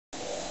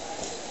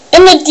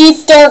in the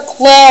deep dark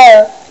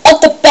lair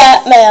of the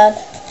Batman.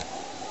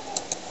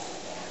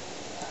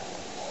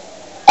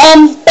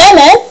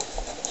 Batman?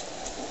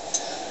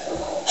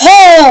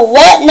 Oh,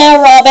 what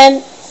now,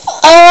 Robin?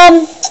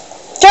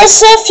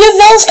 There's a few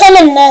villains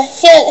coming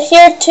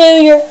here to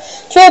your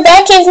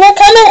Batcave. They're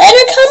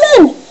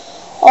coming.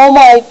 Oh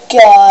my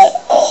God.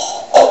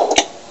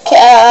 Okay,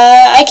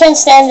 I can't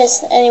stand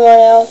this anymore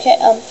now. Okay,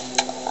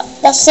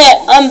 that's it.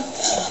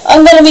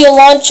 I'm gonna be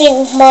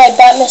launching my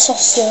Bat missile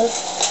soon.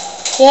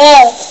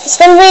 Yeah, it's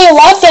gonna be a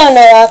lockdown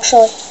there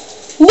actually.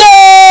 No!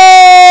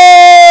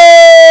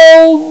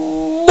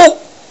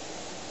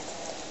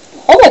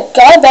 Oh my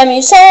God, Batman,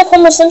 you sound like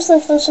Homer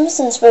Simpson from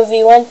Simpsons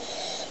movie when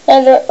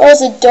there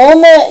was a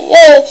dome.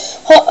 Yeah,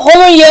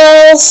 Homer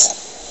yells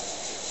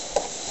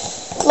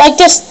like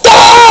this. Dome!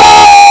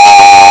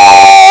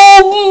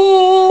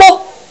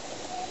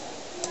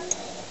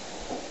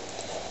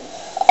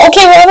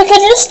 Okay, Robin,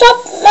 could you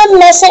stop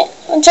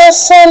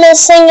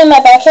messing in my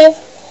Batcave?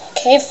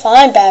 Okay,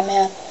 fine,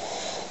 Batman.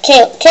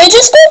 Okay, can you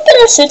just go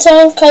get our suits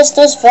on? Because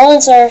those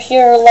villains are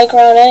here, like,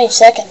 around any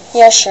second.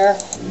 Yeah, sure.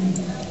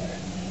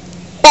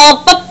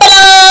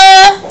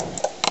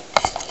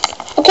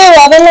 Okay,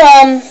 Robin,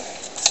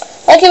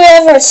 like we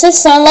have our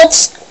suits on,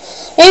 let's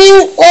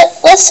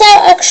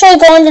actually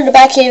go into the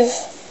Batcave.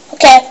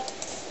 Okay.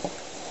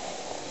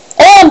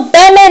 Oh,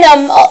 Batman,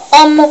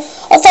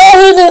 I thought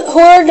who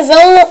are the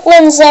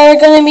villains that are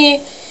going to be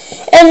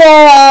in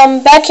our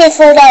Batcave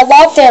for that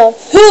lockdown.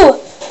 Who?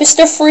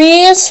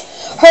 Mr.Freeze,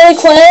 Harley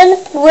Quinn,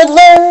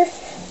 Riddler,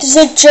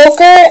 the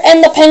Joker,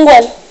 and the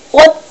Penguin.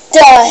 What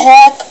the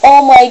heck?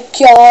 Oh my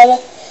God.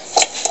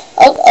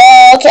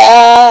 Okay,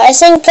 I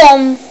think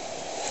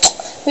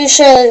we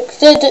should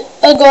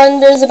go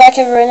under the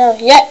Batcave right now.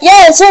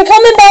 Yeah, it's coming,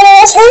 Batman.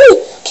 Let's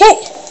hurry. Okay.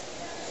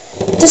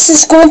 This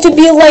is going to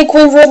be like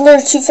when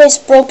Riddler Two-Face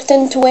broke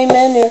into Wayne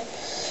Manor.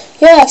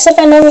 Yeah, except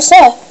I never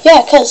saw.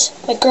 Yeah, because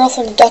my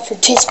girlfriend, Dr.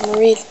 Chase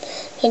Marie,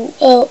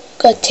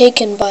 got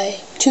taken by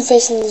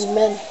Two-Face and his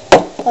men.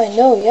 I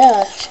know,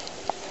 yeah.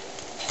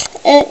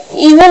 And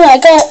even I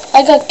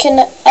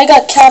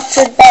got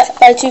captured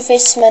by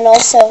Two-Face's men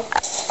also.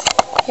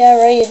 Yeah,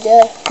 right, you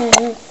did.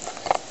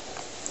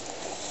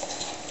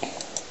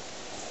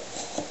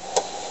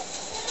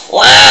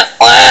 Wah.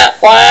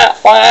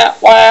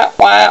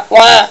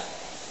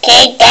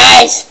 Okay,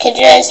 guys, could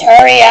you just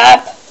hurry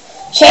up?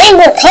 Okay,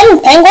 we're coming,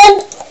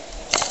 Penguin.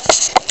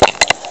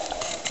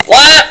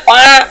 Wah.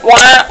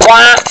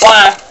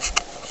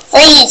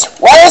 Freeze,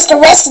 where's the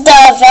rest of the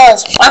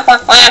villains?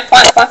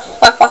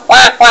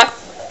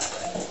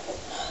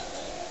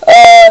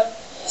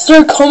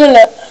 They're coming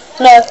up.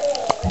 No.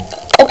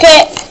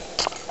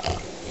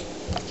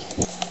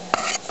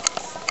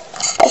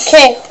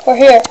 Okay, we're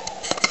here.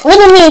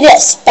 Riddle me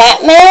this,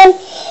 Batman.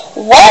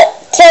 What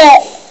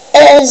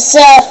is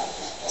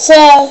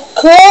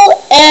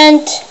cool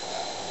and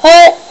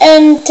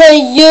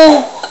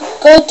you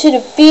go to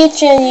the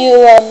beach and you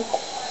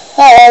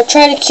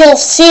try to kill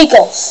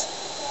seagulls?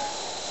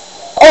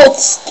 Oh,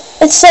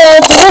 it's the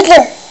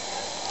Riddler.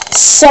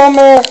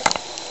 Summer.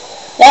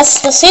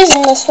 That's the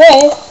season this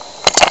way.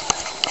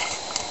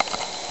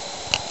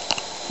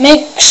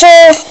 Make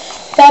sure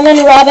Batman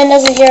and Robin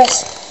doesn't hear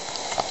us.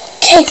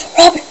 Okay,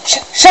 Robin,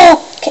 shut up.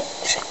 Okay,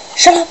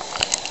 shut up.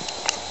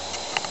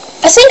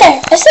 I think I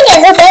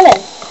heard Batman.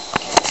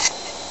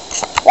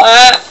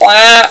 Wah.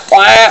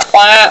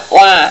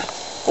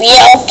 We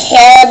don't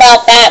care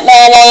about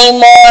Batman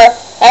anymore.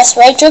 That's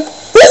right, Joke.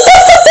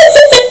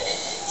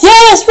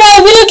 Yes,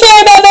 right. We don't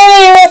care about Batman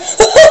anymore.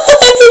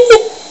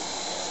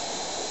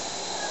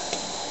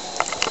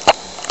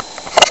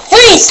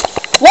 Freeze!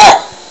 What?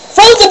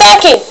 From the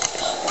Batcave.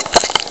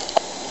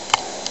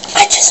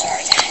 I just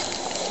heard that.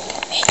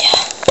 Yeah.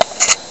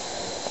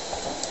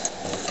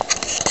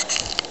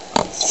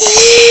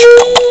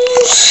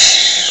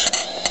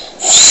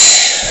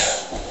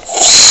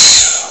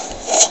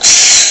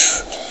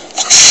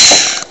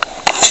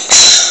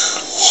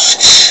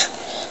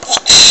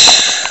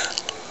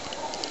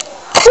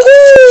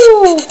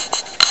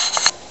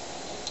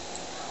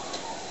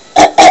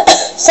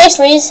 Thanks,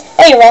 Freeze.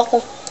 Oh, you're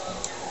welcome.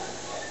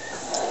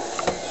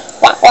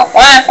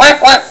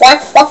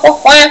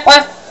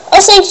 I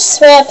think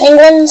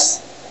penguins.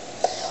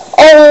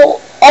 Oh,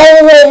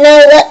 right now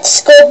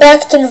let's go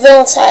back to the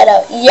villain's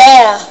hideout.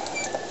 Yeah.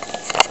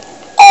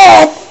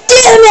 Oh,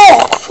 damn it!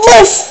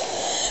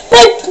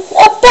 My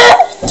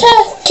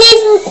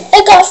Batcave,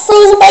 it got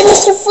frozen by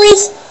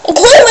Mr.Freeze,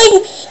 including my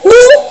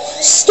new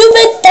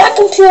stupid bat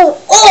computer.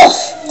 Ugh.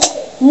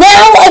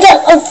 Now I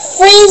got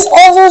Unfreeze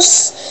all those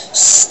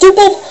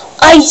stupid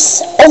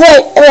ice. Oh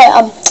wait.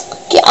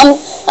 Okay,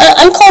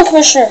 I'm calling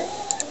Commissioner.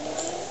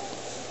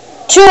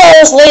 2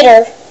 hours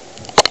later.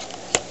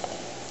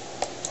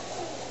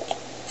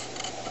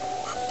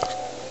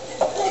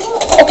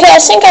 Okay, I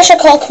think I should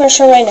call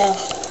Commissioner right now.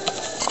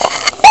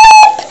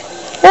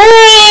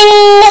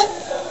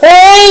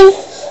 Ring.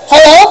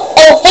 Hello?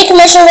 Oh, hey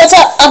Commissioner, what's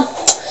up?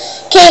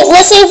 Okay,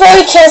 listen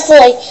very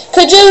carefully.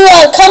 Could you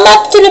come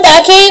up to the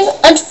Batcave,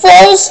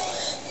 unfroze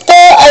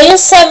the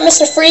just have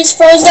Mr. Freeze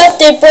froze up.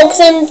 They broke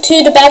them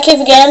to the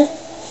Batcave again.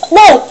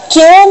 Not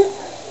again?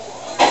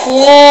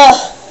 Yeah.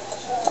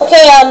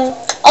 Okay,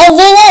 I'll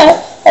do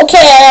that.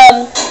 Okay,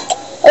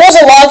 there was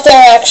a log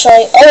there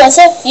actually. Oh, was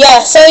it?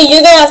 Yeah, so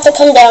you're gonna have to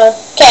come down.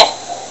 Okay.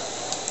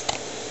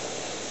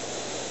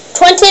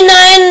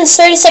 29 and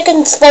 30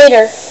 seconds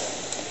later.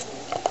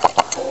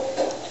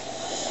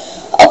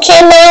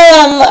 Okay,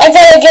 now, I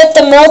gotta get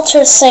the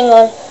melter thing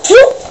on.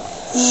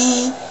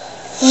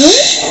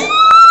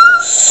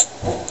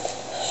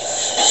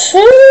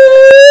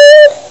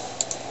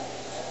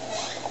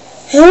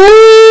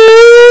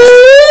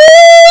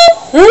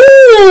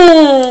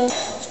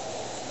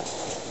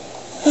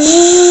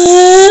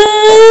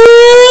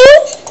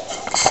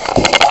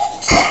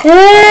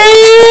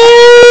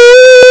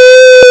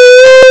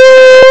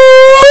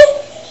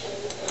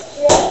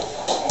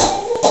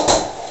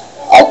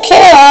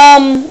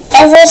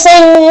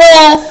 Everything,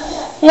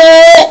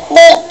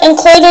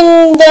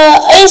 including the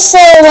ice,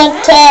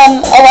 went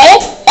away.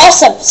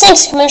 Awesome.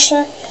 Thanks,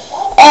 Commissioner.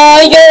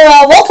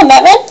 You're welcome,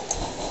 Batman.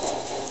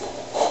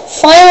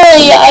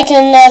 Finally, I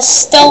can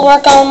still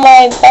work on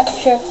my backup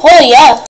here. Oh, yeah.